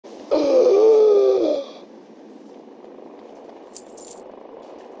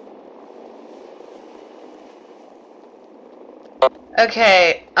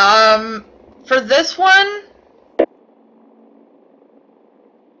Okay, for this one...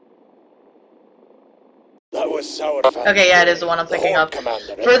 That was sour. Okay, yeah, it is the one I'm thinking of.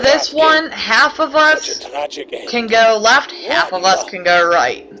 For this one, half of us can go left, half of us can go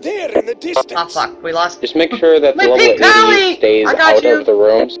right. There in the distance. Oh fuck, we lost. Just make sure that the My level pink 80 pally! stays I got out you. of the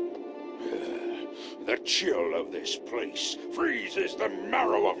rooms. The chill of this place freezes the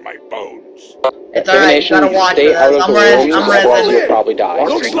marrow of my bones. It's alright, you gotta watch for stay out this. of I'm the rooms, otherwise ready. you'll probably die.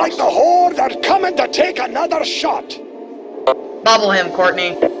 Looks like the horde are coming to take another shot. Bubble him,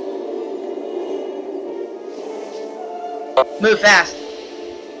 Courtney. Move fast.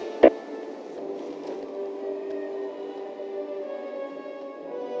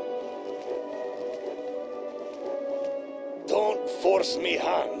 Don't force me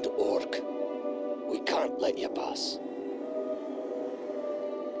hand, Orc. We can't let you pass.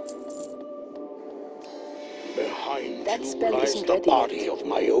 Behind That you spell lies isn't the ready. body of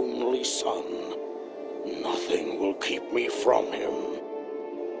my only son. Nothing will keep me from him.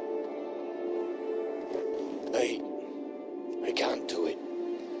 I can't do it.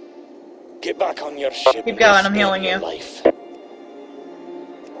 Get back on your ship. Keep going, I'm healing you. Life.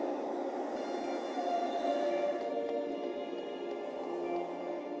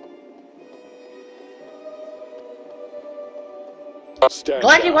 Stand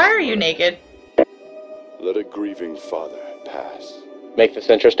Blackie, down. why are you naked? Let a grieving father pass. Make this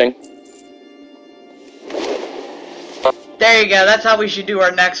interesting. There you go, that's how we should do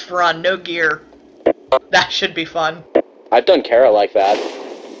our next run. No gear. That should be fun. I've done Kara like that.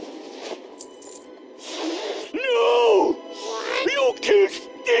 No! You killed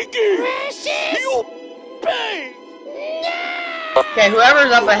Sticky! You pay! Okay,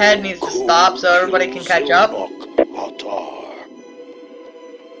 whoever's up ahead needs to stop so everybody can catch up.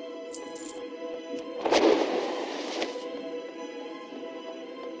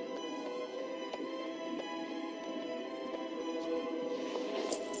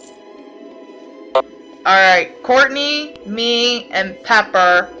 Alright, Courtney, me, and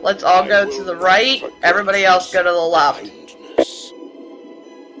Pepper, let's all go to the right, everybody else go to the left.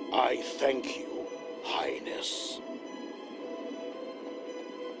 I thank you, Highness.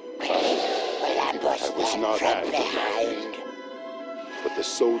 I was not at the but the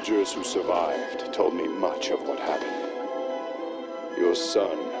soldiers who survived told me much of what happened. Your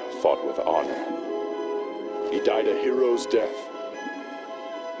son fought with honor. He died a hero's death.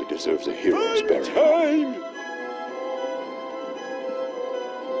 He deserves a hero's burial.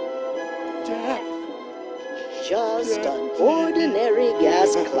 Just an ordinary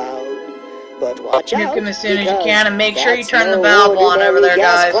gas cloud. But watch out, Nuke him as soon as you because can and make sure you that's turn the no valve on over there, ordinary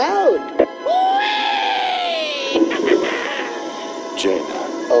gas guys. Cloud. Jaina,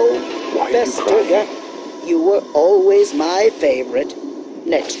 Oh, why are you Vestiga, crying? you were always my favorite,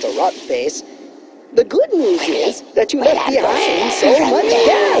 next to Rotface. The good news is that you left behind so much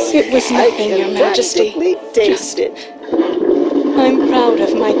gas. It was nothing, I Your can Majesty. practically taste it. I'm proud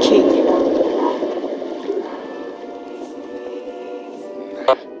of my king.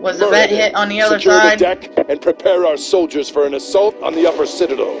 Was the vet hit on the other Secure side? the deck and prepare our soldiers for an assault on the upper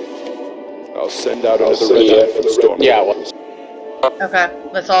citadel. I'll send out another regiment for the storm. Yeah, well, Okay,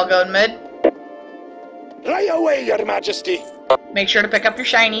 let's all go in mid. Right away, Your Majesty. Make sure to pick up your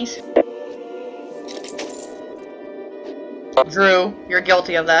shinies. Drew, you're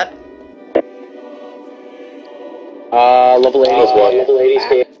guilty of that. level 80 is one. Level 80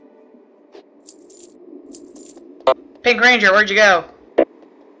 is Pink Ranger, where'd you go?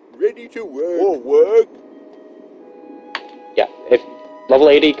 Ready to work. Yeah, if level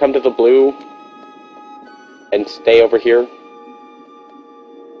 80, come to the blue and stay over here.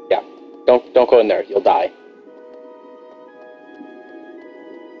 Yeah, don't go in there. You'll die.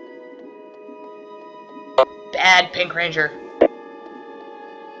 Bad Pink Ranger.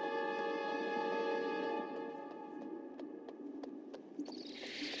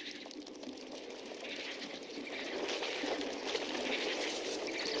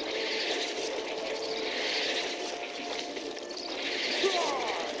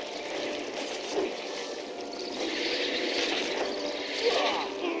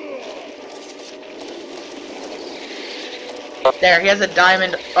 There, he has a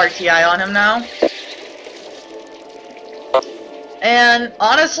diamond RTI on him now. And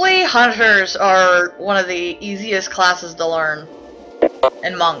honestly, hunters are one of the easiest classes to learn.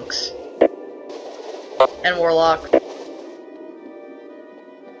 And monks. And warlock.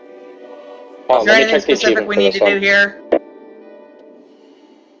 Is there anything specific we need to do here?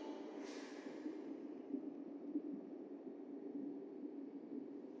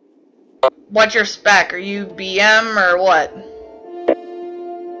 What's your spec? Are you BM or what?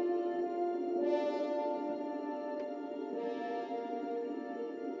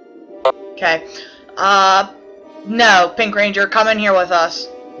 Okay. No, Pink Ranger, come in here with us.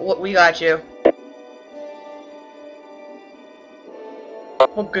 We got you.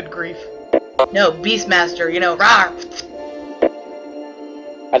 Oh, good grief. No, Beastmaster, you know, rawr!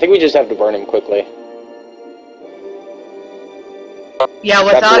 I think we just have to burn him quickly. Yeah, That's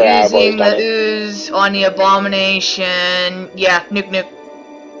the without way I've always using done the it. ooze on the abomination. Yeah, nuke.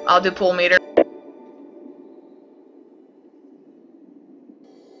 I'll do pull meter.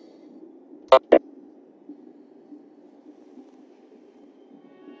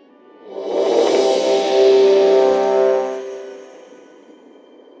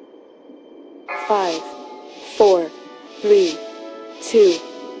 Five, 4, 3, 2,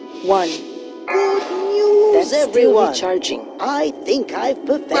 1. Good news, That's still everyone. recharging. I think I've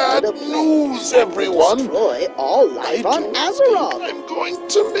perfected Bad a plan news, that will everyone. destroy all life on don't Azeroth. think I'm going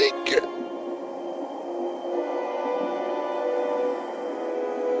to make it.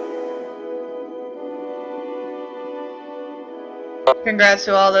 Congrats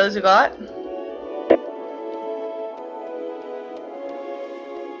to all those who got.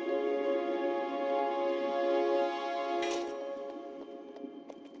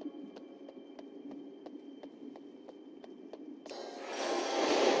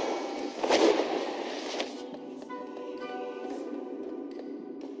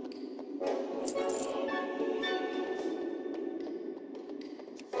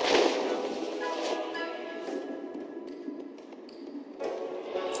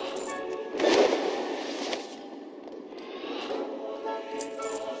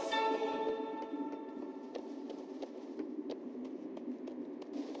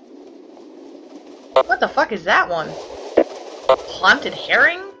 What the fuck is that one? Haunted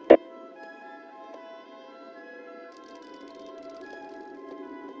herring?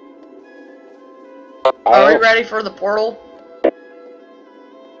 Are we ready for the portal?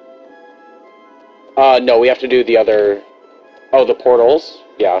 No, we have to do the other... Oh, the portals?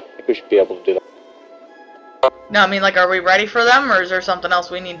 Yeah, I think we should be able to do that. No, I mean, like, are we ready for them, or is there something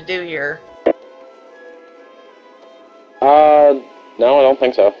else we need to do here? No, I don't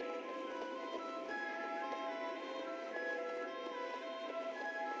think so.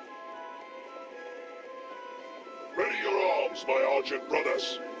 Ready your arms, my argent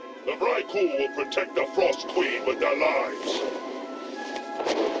brothers. The Vrykul will protect the Frost Queen with their lives.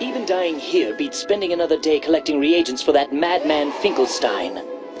 Even dying here beats spending another day collecting reagents for that madman Finkelstein.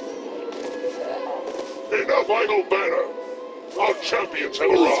 Enough idle banner. Our champions have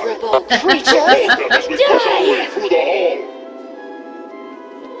arrived. Miserable creatures! Save them as we push our way through the hall.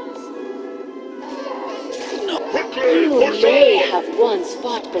 Quickly, You push may on! have once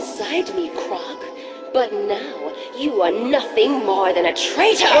fought beside me, Croc, but now you are nothing more than a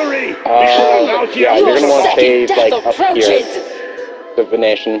traitor! Hurry! Yeah, you're gonna want to stay, second like, death up here. approaches!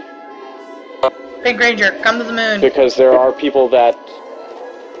 Divination. Pink Ranger, come to the moon. Because there are people that...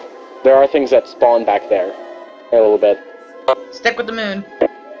 There are things that spawn back there. A little bit. Stick with the moon.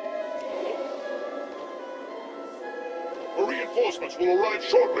 The reinforcements will arrive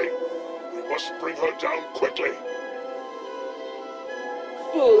shortly. We must bring her down quickly.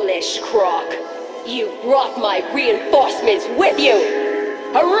 Foolish Croc! You brought my reinforcements with you!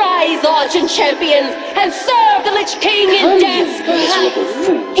 Arise, Argent Champions, and serve the Lich King in death! Miserable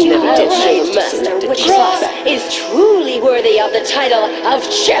fools You never did right, show Master selected Witch class. Croc is truly worthy of the title of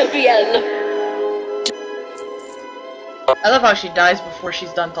Champion! I love how she dies before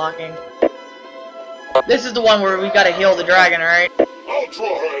she's done talking. This is the one where we gotta heal the dragon, right? I'll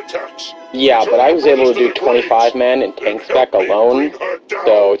draw her attacks. Yeah, but I was able to do 25 men in tank spec alone,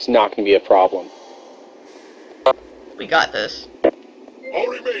 so it's not going to be a problem. We got this. I'll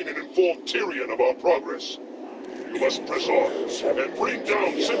remain and inform Tyrion of our progress. You must press on and bring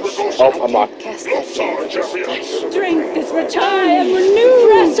down Sindragosa. Oh, I'm locked. Loktar, champions. Strength is returned and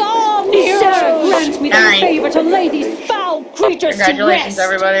renewed. Press on, Sir, grant me the Alright. favor to lay these foul creatures Congratulations, to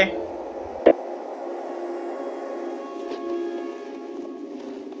rest. everybody.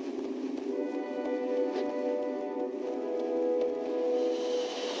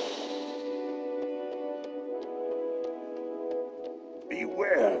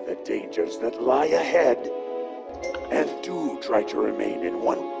 Beware the dangers that lie ahead. And do try to remain in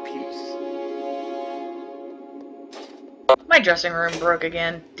one piece. My dressing room broke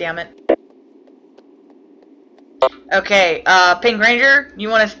again. Damn it. Okay, Pink Ranger, you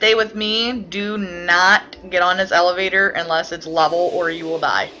want to stay with me? Do not get on this elevator unless it's level or you will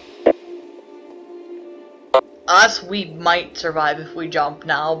die. Us, we might survive if we jump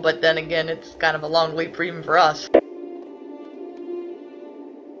now, but then again, it's kind of a long leap for even for us.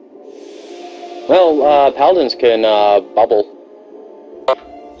 Well, paladins can, bubble.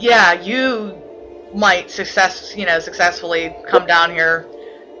 yeah, you might successfully come down here,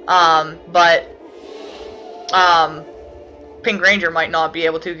 but Pink Ranger might not be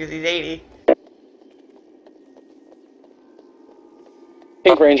able to because he's 80.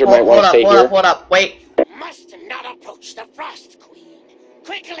 Pink Ranger might want to stay here. Hold up, wait. Must not approach the Frost Queen.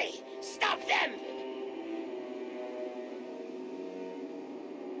 Quickly, stop them!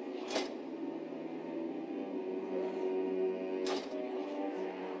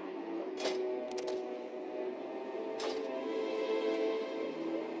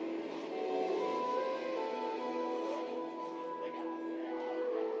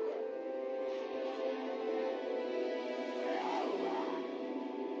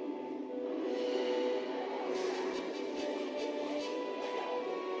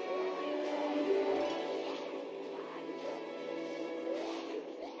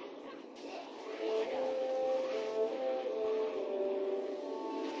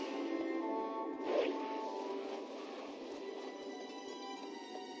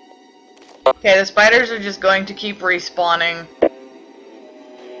 Okay, the spiders are just going to keep respawning.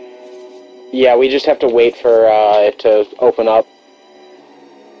 Yeah, we just have to wait for it to open up.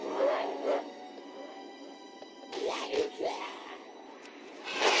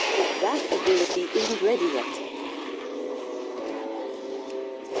 That ability isn't ready yet.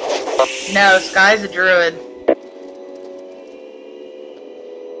 No, Sky's a druid.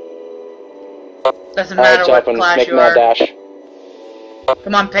 Doesn't matter what Open. class Make you mad are. dash.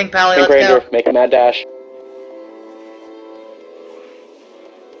 Come on, Pink Pally, Pink let's Ranger, go. make a mad dash.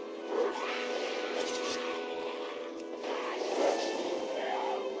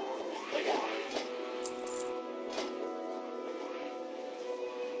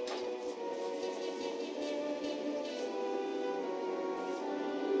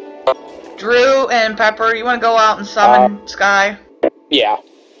 Drew and Pepper, you want to go out and summon Sky? Yeah.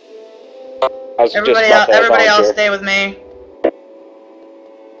 I was Everybody just about to everybody else volunteer. stay with me.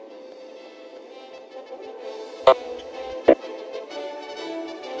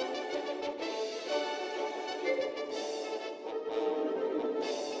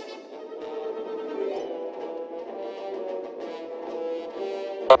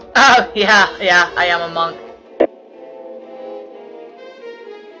 Oh, yeah, I am a monk.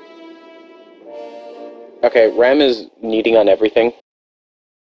 Okay, Rem is needing on everything.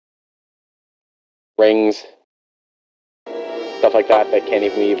 Rings. Stuff like that can't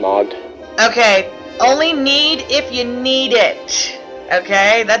even be mogged. Okay, only need if you need it.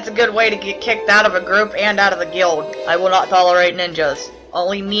 Okay, that's a good way to get kicked out of a group and out of the guild. I will not tolerate ninjas.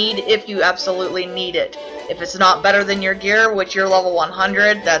 Only need if you absolutely need it. If it's not better than your gear, which you're level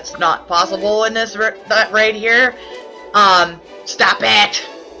 100, that's not possible in this raid here. Stop it!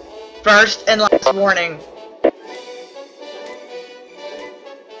 First and last warning.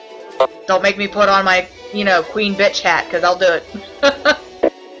 Don't make me put on my, queen bitch hat, because I'll do it.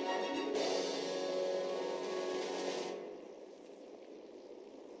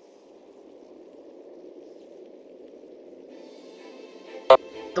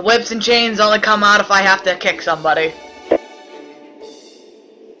 The whips and chains only come out if I have to kick somebody.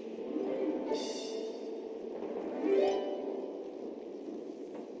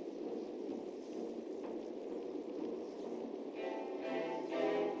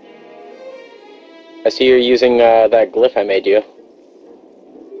 I see you're using that glyph I made you.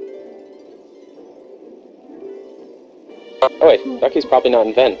 Oh wait, Ducky's probably not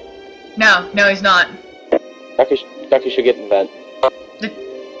in vent. No, he's not. Ducky should get in vent.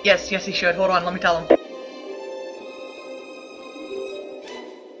 Yes, he should. Hold on, let me tell him.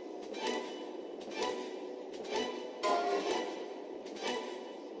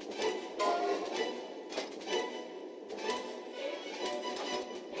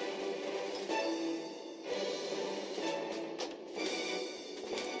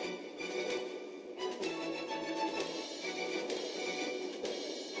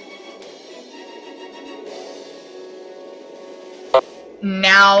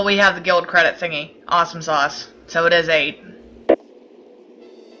 Now we have the guild credit thingy. Awesome sauce. So it is 8.